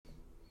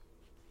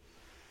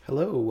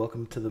Hello,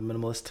 welcome to the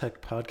Minimalist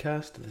Tech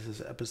podcast. This is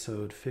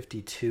episode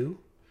 52,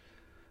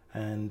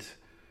 and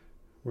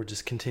we're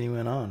just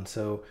continuing on.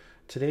 So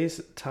today's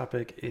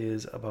topic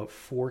is about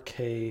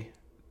 4K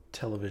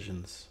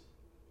televisions.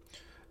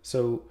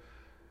 So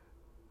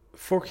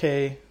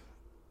 4K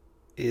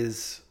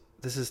this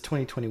is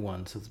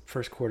 2021, so the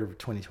first quarter of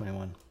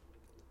 2021.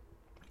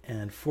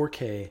 And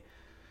 4K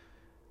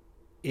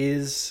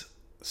is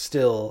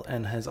still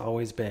and has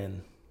always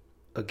been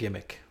a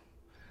gimmick.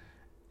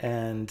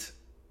 And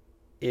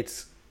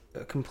it's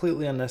a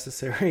completely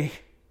unnecessary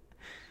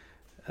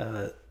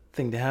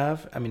thing to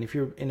have. I mean, if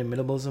you're into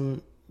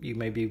minimalism, you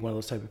may be one of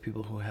those type of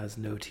people who has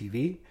no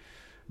TV.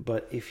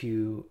 But if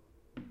you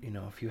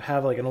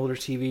have like an older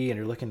TV and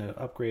you're looking to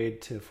upgrade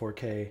to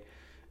 4K,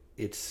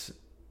 it's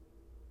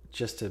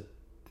just a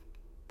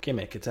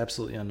gimmick. It's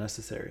absolutely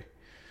unnecessary.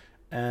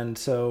 And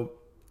so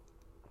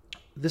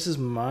this is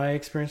my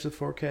experience with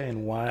 4K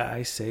and why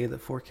I say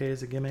that 4K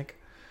is a gimmick.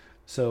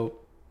 So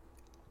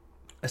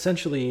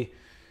essentially,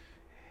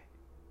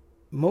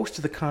 most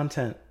of the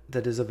content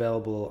that is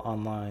available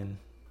online,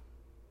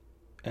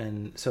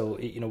 and so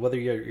whether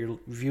you're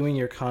viewing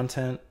your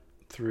content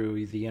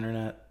through the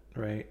internet,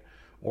 right,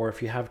 or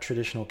if you have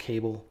traditional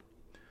cable,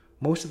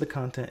 most of the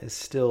content is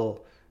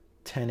still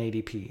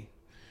 1080p.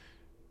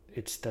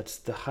 That's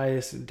the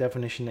highest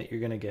definition that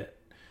you're going to get.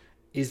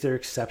 Is there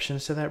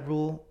exceptions to that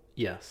rule?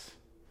 Yes.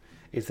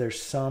 Is there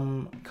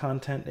some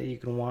content that you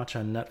can watch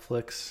on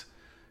Netflix?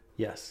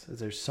 Yes. Is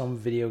there some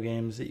video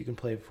games that you can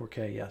play at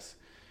 4K? Yes.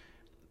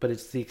 But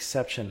it's the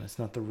exception. It's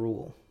not the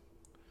rule.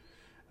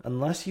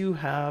 Unless you're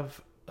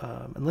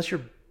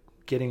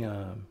getting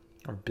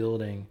or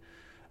building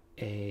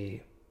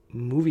a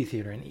movie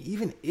theater, and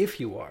even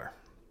if you are,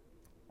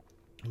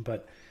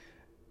 but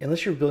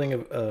unless you're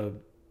building a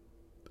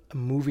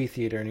movie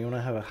theater and you want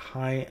to have a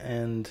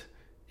high-end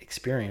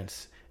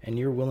experience and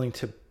you're willing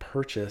to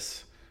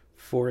purchase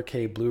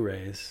 4K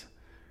Blu-rays,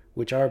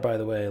 which are, by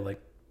the way,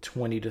 like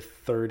 $20 to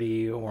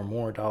 $30 or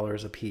more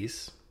a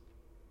piece,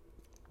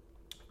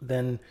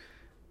 then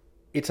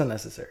it's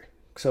unnecessary.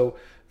 So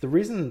the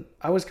reason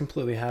I was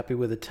completely happy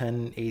with a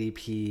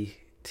 1080p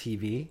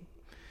TV,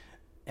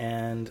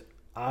 and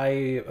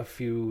a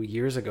few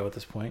years ago at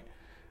this point,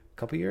 a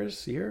couple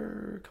years,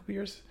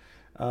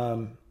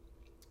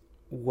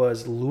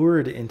 was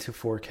lured into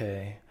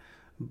 4K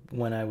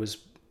when I was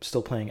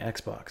still playing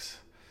Xbox.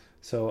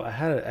 So I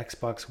had an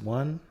Xbox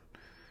One.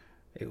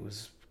 It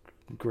was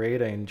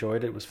great. I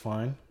enjoyed it. It was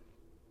fine.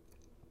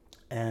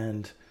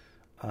 And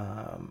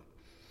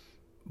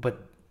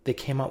but they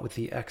came out with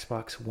the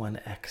Xbox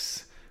One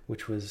X,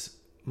 which was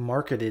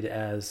marketed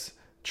as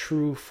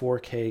true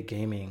 4K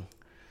gaming.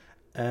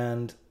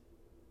 And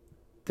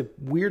the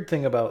weird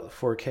thing about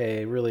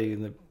 4K,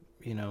 really,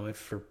 if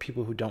for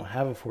people who don't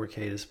have a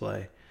 4K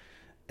display,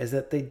 is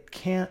that they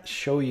can't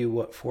show you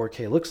what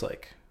 4K looks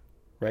like,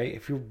 right?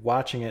 If you're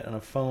watching it on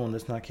a phone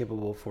that's not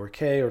capable of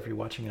 4K, or if you're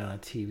watching it on a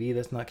TV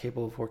that's not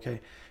capable of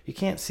 4K, you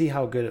can't see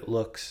how good it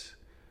looks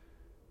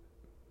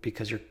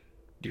because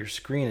your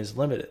screen is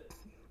limited.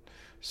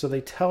 So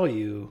they tell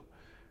you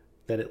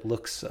that it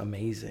looks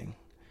amazing,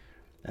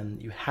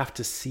 and you have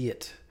to see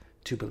it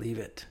to believe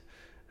it,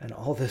 and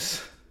all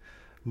this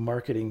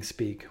marketing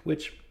speak,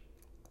 which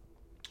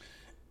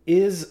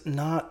is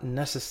not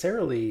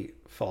necessarily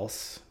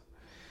false,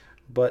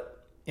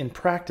 but in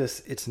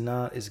practice, it's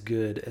not as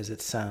good as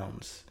it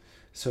sounds.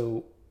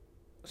 So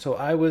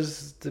I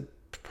was the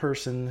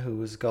person who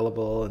was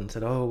gullible and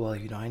said, "Oh well,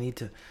 I need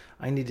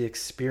to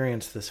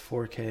experience this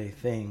 4K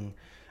thing,"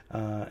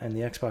 and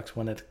the Xbox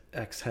One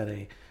X had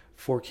a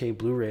 4K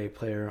Blu-ray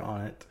player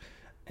on it,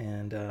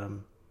 and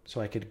so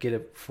I could get a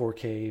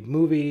 4K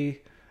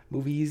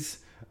movies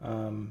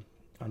on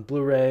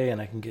Blu-ray,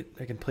 and I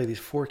can play these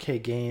 4K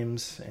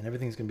games, and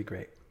everything's gonna be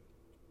great.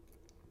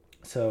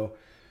 So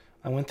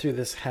I went through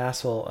this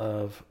hassle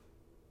of,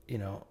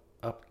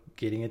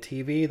 getting a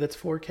TV that's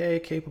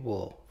 4K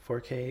capable,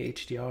 4K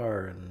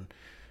HDR, and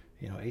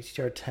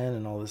HDR10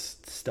 and all this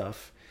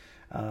stuff,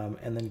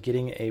 and then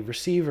getting a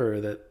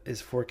receiver that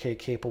is 4K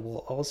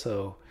capable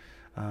also,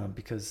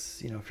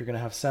 because if you're gonna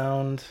have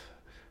sound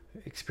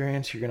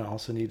experience, you're gonna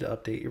also need to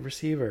update your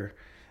receiver.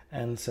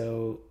 And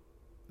so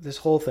this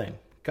whole thing,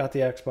 got the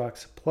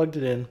Xbox, plugged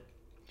it in.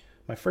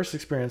 My first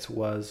experience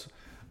was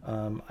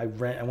I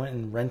went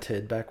and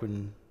rented, back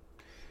when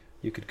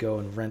you could go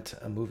and rent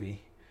a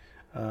movie.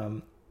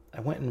 I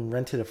went and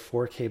rented a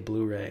 4K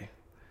Blu-ray,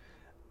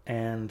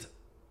 and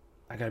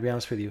I gotta be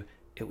honest with you,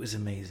 it was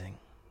amazing.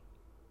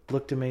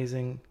 Looked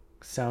amazing,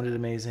 sounded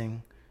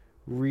amazing,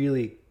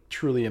 really,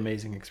 truly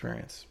amazing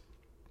experience.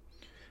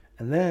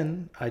 And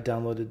then I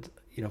downloaded,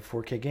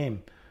 4K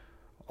game.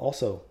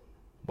 Also,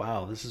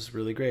 wow, this is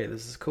really great.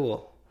 This is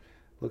cool.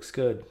 Looks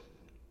good.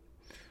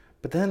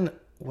 But then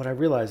what I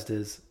realized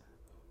is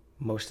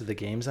most of the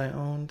games I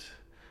owned,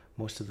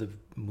 most of the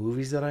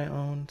movies that I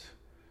owned,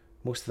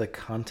 most of the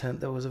content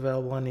that was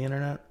available on the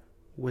internet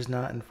was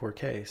not in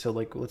 4K. So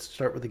let's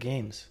start with the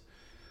games.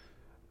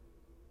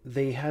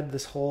 They had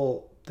this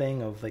whole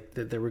thing of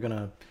that they were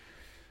gonna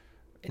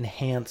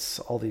enhance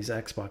all these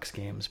Xbox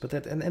games. But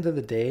at the end of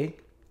the day,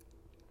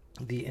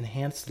 the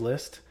enhanced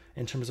list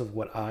in terms of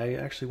what I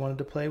actually wanted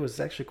to play was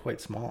actually quite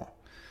small,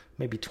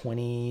 maybe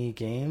 20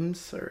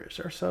 games or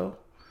so.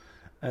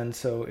 And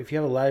so if you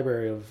have a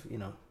library of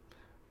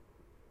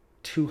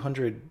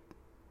 200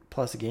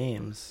 plus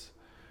games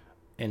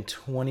and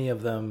 20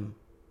 of them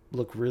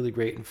look really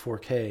great in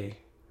 4K,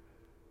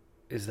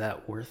 is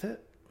that worth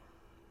it?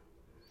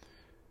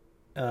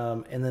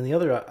 And then the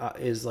other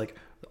is like,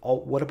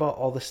 what about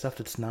all the stuff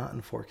that's not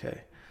in 4K?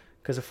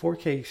 Because a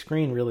 4K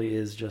screen really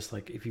is just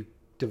like, if you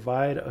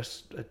divide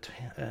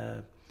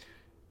a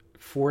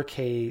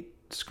 4K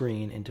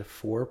screen into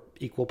 4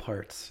 equal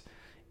parts,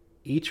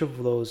 each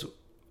of those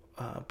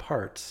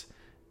parts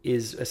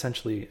is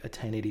essentially a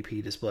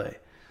 1080p display.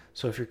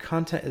 So if your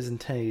content is in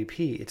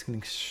 1080p, it's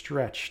getting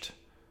stretched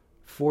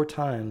 4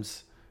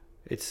 times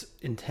its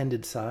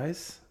intended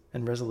size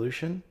and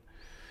resolution.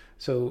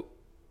 So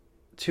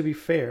to be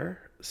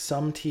fair,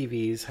 some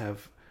TVs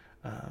have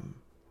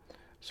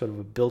sort of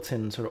a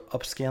built-in sort of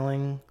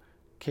upscaling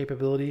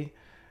capability,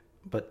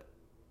 but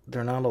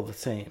they're not all the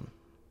same.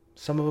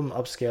 Some of them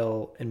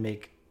upscale and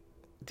make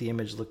the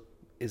image look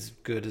as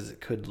good as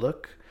it could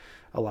look.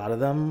 A lot of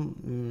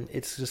them,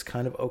 it's just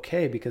kind of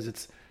okay because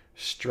it's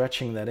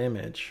stretching that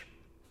image.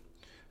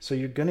 So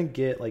you're gonna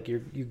get like you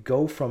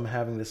go from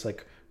having this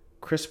like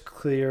crisp,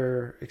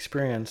 clear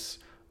experience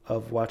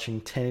of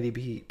watching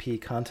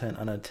 1080p content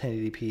on a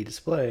 1080p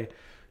display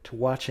to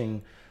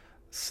watching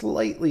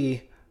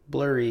slightly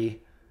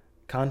blurry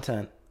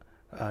content,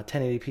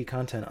 1080p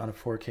content on a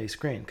 4K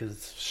screen, because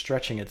it's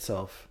stretching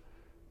itself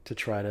to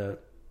try to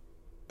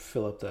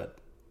fill up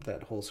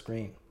that whole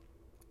screen.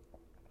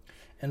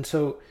 And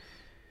so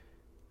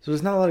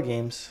there's not a lot of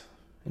games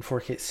in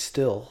 4K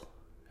still,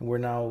 and we're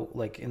now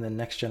like in the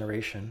next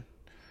generation.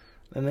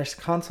 And there's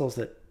consoles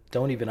that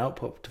don't even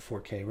output to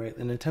 4K, right?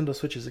 The Nintendo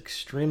Switch is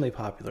extremely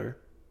popular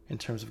in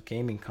terms of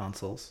gaming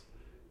consoles,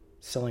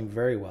 selling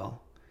very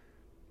well.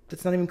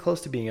 It's not even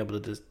close to being able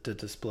to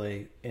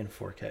display in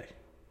 4K.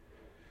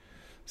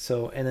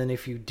 So, and then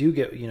if you do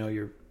get,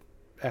 your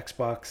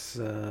Xbox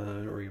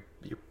or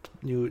your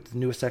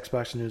newest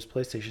Xbox, newest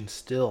PlayStation,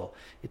 still,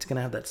 it's going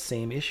to have that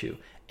same issue.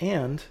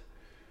 And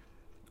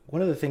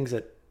one of the things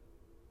that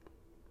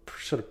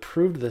sort of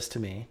proved this to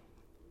me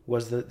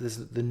was that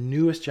the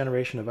newest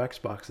generation of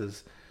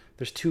Xboxes,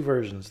 there's 2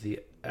 versions,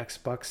 the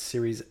Xbox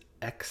Series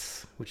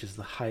X, which is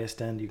the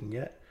highest end you can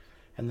get,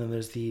 and then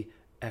there's the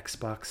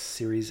Xbox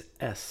Series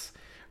S,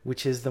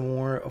 which is the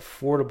more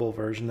affordable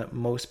version that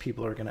most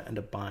people are going to end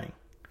up buying.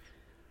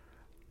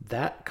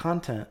 That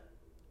content,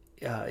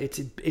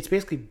 it's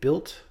basically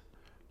built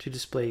to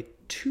display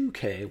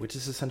 2K, which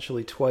is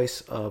essentially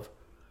twice of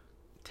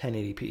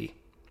 1080p,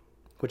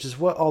 which is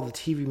what all the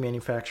TV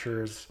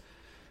manufacturers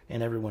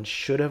and everyone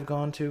should have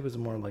gone to. It was a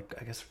more like,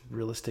 I guess,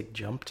 realistic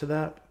jump to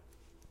that.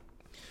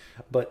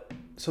 But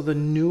so the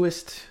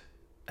newest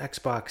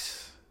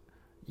Xbox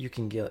you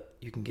can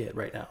get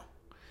right now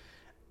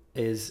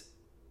is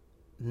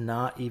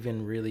not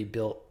even really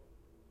built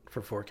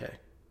for 4K,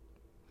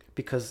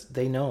 because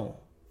they know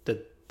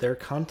that their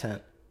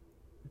content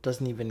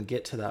doesn't even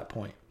get to that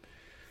point.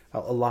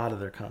 A lot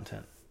of their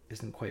content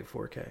isn't quite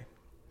 4K.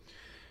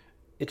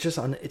 It's just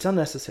it's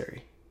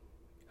unnecessary,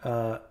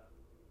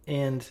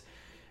 and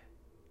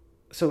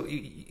so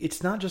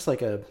it's not just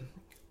like an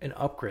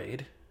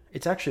upgrade.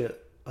 It's actually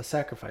a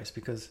sacrifice,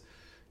 because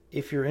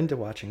if you're into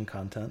watching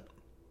content,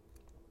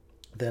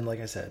 then like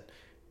I said,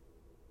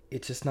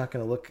 it's just not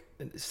going to look,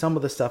 some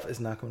of the stuff is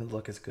not going to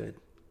look as good.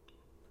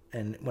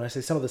 And when I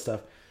say some of the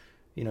stuff,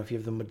 if you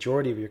have the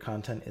majority of your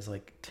content is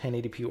like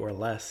 1080p or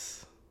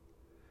less,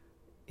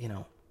 you're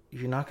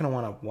not going to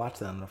want to watch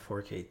that on a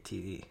 4K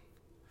TV,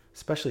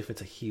 especially if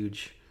it's a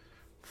huge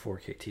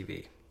 4K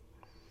TV.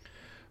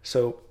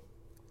 So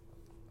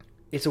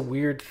it's a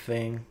weird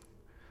thing.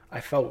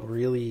 I felt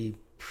really,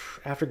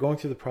 after going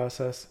through the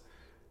process,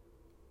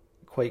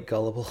 quite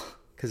gullible,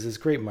 because it's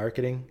great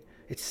marketing.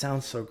 It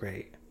sounds so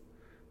great.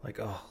 Like,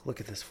 oh,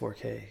 look at this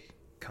 4K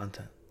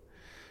content.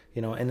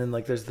 And then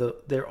like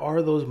there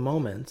are those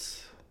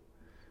moments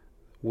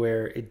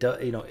where it does,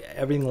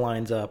 everything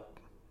lines up.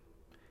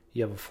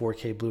 You have a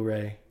 4K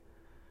Blu-ray.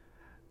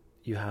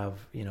 You have,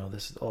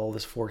 all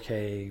this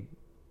 4K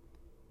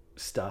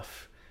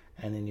stuff,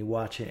 and then you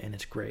watch it and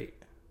it's great.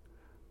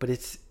 But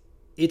it's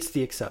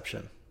the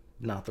exception,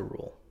 not the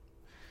rule.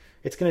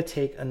 It's going to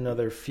take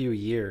another few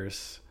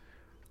years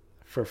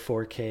for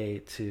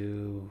 4K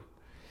to,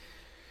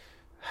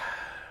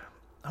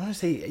 I want to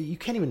say, you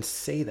can't even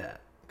say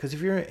that, because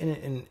if you're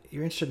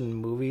you're interested in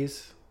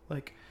movies,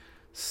 like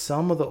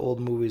some of the old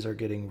movies are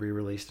getting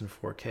re-released in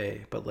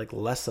 4K, but like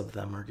less of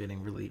them are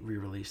getting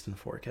re-released in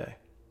 4K.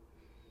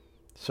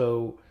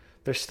 So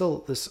there's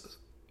still this,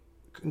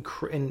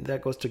 and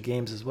that goes to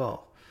games as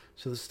well.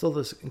 So there's still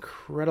this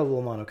incredible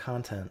amount of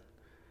content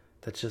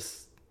that's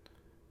just,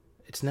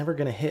 it's never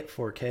going to hit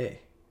 4K,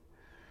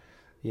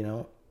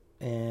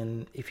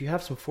 and if you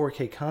have some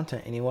 4K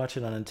content and you watch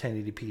it on a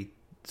 1080p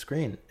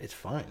screen, it's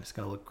fine. It's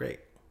going to look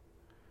great.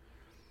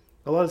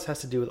 A lot of this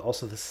has to do with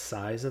also the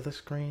size of the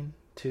screen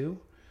too,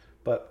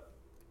 but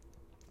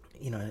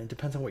it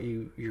depends on what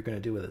you're going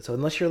to do with it. So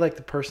unless you're like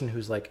the person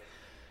who's like,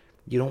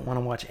 you don't want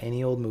to watch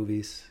any old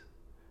movies,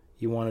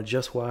 you want to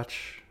just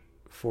watch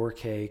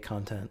 4K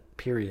content,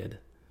 period,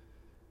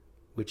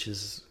 which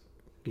is,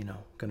 going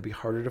to be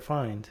harder to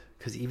find,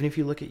 because even if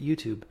you look at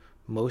YouTube,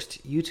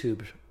 most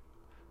YouTube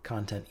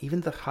content,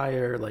 even the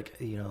higher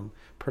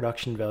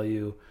production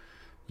value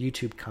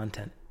YouTube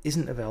content,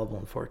 isn't available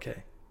in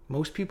 4K.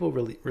 Most people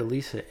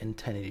release it in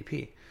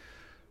 1080p,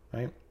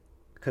 right?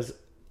 Because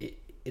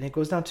it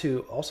goes down to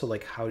also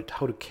like how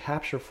to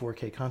capture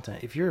 4K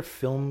content. If you're a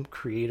film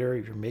creator,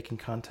 if you're making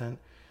content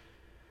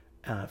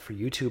for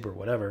YouTube or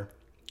whatever,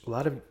 a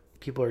lot of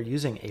people are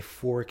using a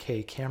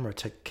 4K camera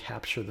to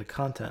capture the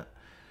content.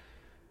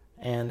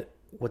 And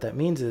what that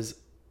means is,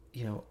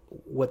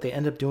 what they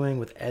end up doing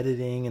with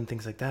editing and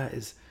things like that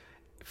is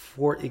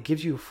it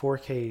gives you a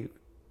 4K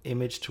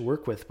image to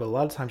work with, but a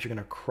lot of times you're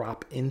going to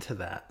crop into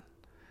that.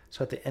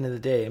 So at the end of the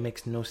day, it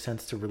makes no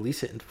sense to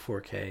release it into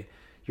 4K.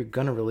 You're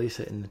going to release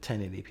it in the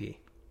 1080p.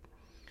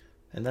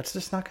 And that's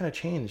just not going to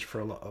change for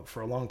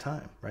a long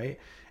time, right?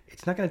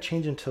 It's not going to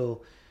change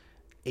until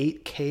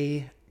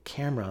 8K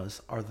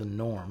cameras are the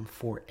norm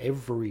for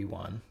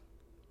everyone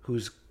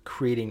who's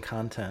creating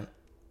content,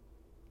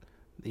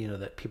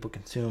 that people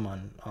consume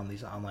on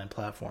these online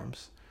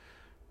platforms.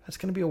 That's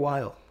going to be a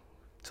while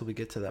till we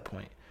get to that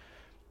point.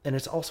 And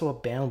it's also a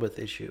bandwidth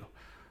issue.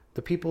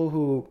 The people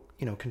who,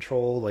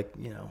 control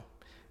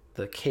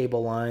the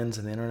cable lines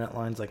and the internet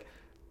lines,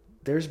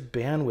 there's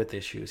bandwidth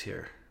issues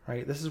here,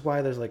 right? This is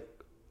why there's a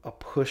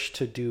push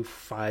to do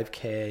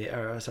 5G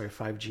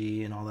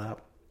and all that,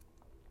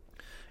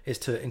 is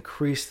to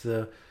increase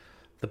the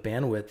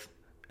bandwidth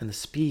and the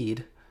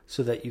speed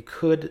so that you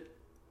could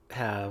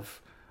have,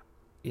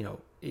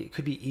 it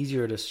could be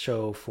easier to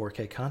show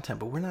 4K content,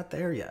 but we're not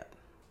there yet.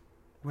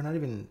 We're not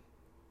even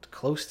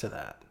close to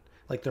that.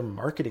 They're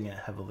marketing it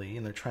heavily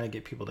and they're trying to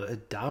get people to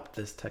adopt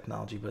this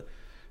technology, but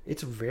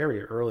it's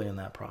very early in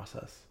that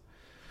process.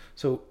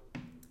 So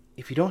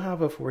if you don't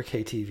have a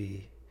 4K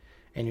TV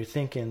and you're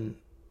thinking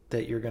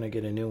that you're going to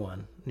get a new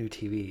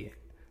TV,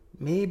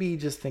 maybe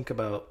just think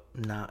about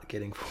not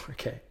getting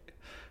 4K,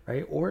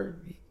 right? Or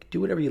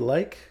do whatever you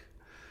like.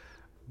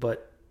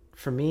 But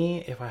for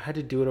me, if I had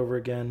to do it over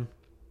again,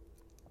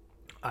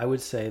 I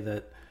would say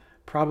that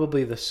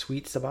probably the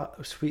sweet spot,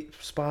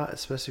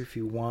 especially if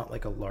you want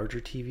a larger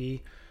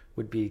TV,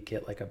 would be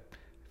get a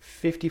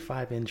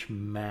 55-inch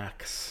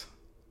max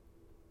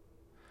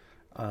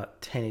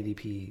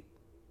 1080p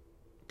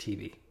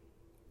TV.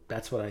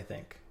 That's what I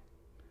think.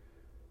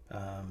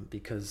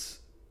 Because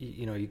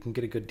you can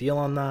get a good deal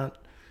on that,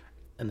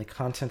 and the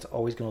content's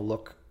always going to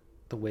look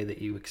the way that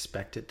you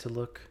expect it to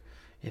look.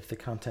 If the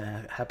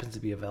content happens to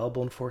be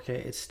available in 4K,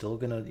 it's still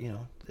gonna,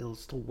 it'll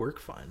still work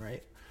fine,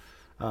 right?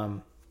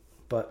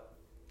 But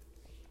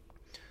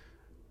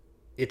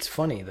it's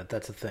funny that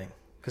that's a thing,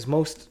 because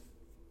most,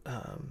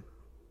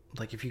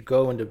 if you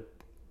go into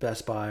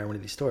Best Buy or one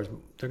of these stores,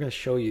 they're going to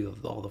show you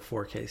all the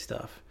 4K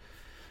stuff,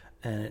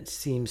 and it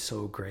seems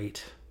so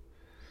great,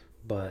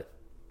 but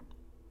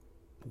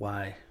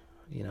why,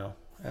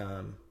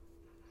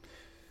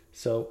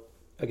 so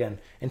again,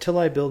 until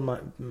I build my,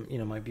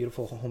 my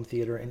beautiful home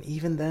theater, and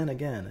even then,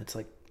 again, it's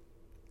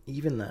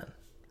even then,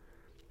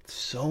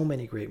 so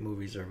many great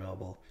movies are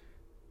available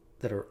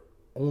that are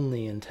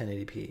only in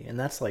 1080p, and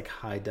that's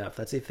high def.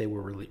 That's if they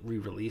were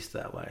re-released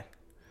that way.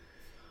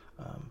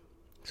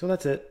 So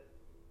that's it.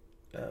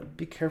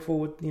 Be careful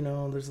with,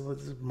 there's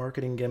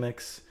marketing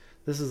gimmicks.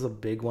 This is a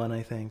big one,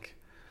 I think,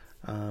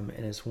 and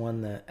it's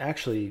one that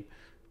actually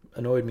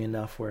annoyed me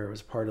enough where it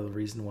was part of the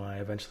reason why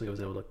eventually I was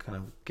able to kind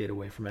of get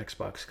away from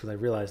Xbox, because I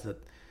realized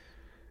that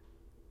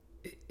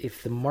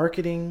if the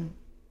marketing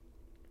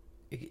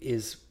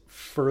is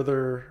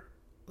further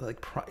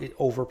it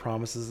over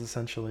promises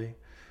essentially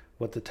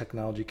what the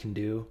technology can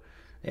do,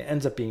 it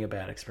ends up being a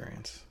bad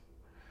experience.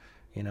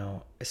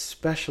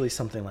 Especially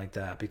something like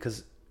that,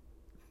 because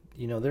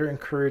they're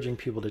encouraging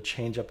people to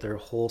change up their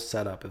whole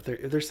setup. If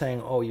they're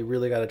saying, oh, you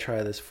really got to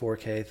try this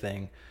 4K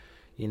thing,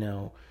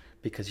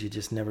 because you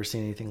just never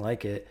seen anything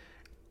like it.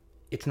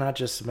 It's not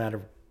just a matter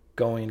of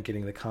going and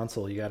getting the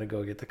console. You got to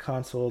go get the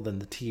console, then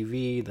the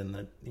TV,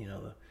 then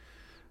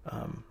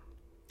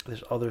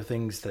there's other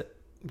things that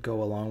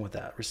go along with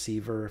that.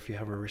 Receiver, if you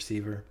have a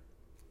receiver.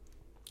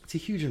 It's a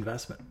huge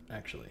investment,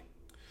 actually.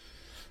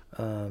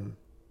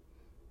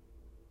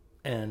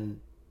 And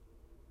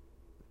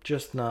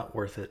just not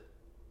worth it,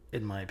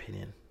 in my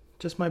opinion.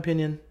 Just my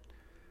opinion.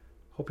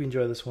 Hope you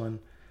enjoy this one.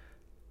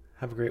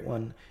 Have a great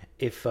one.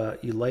 If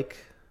you like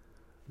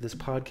this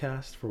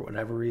podcast for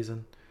whatever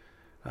reason,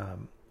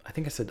 I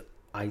think I said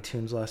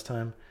iTunes last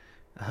time.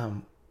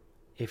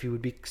 If you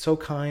would be so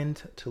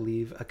kind to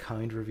leave a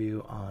kind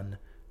review on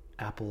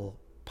Apple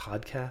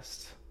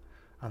Podcasts,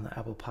 on the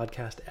Apple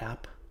Podcast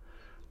app,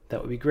 that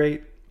would be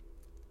great.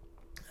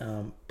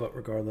 But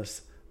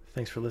regardless,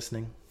 thanks for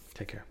listening.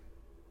 Take care.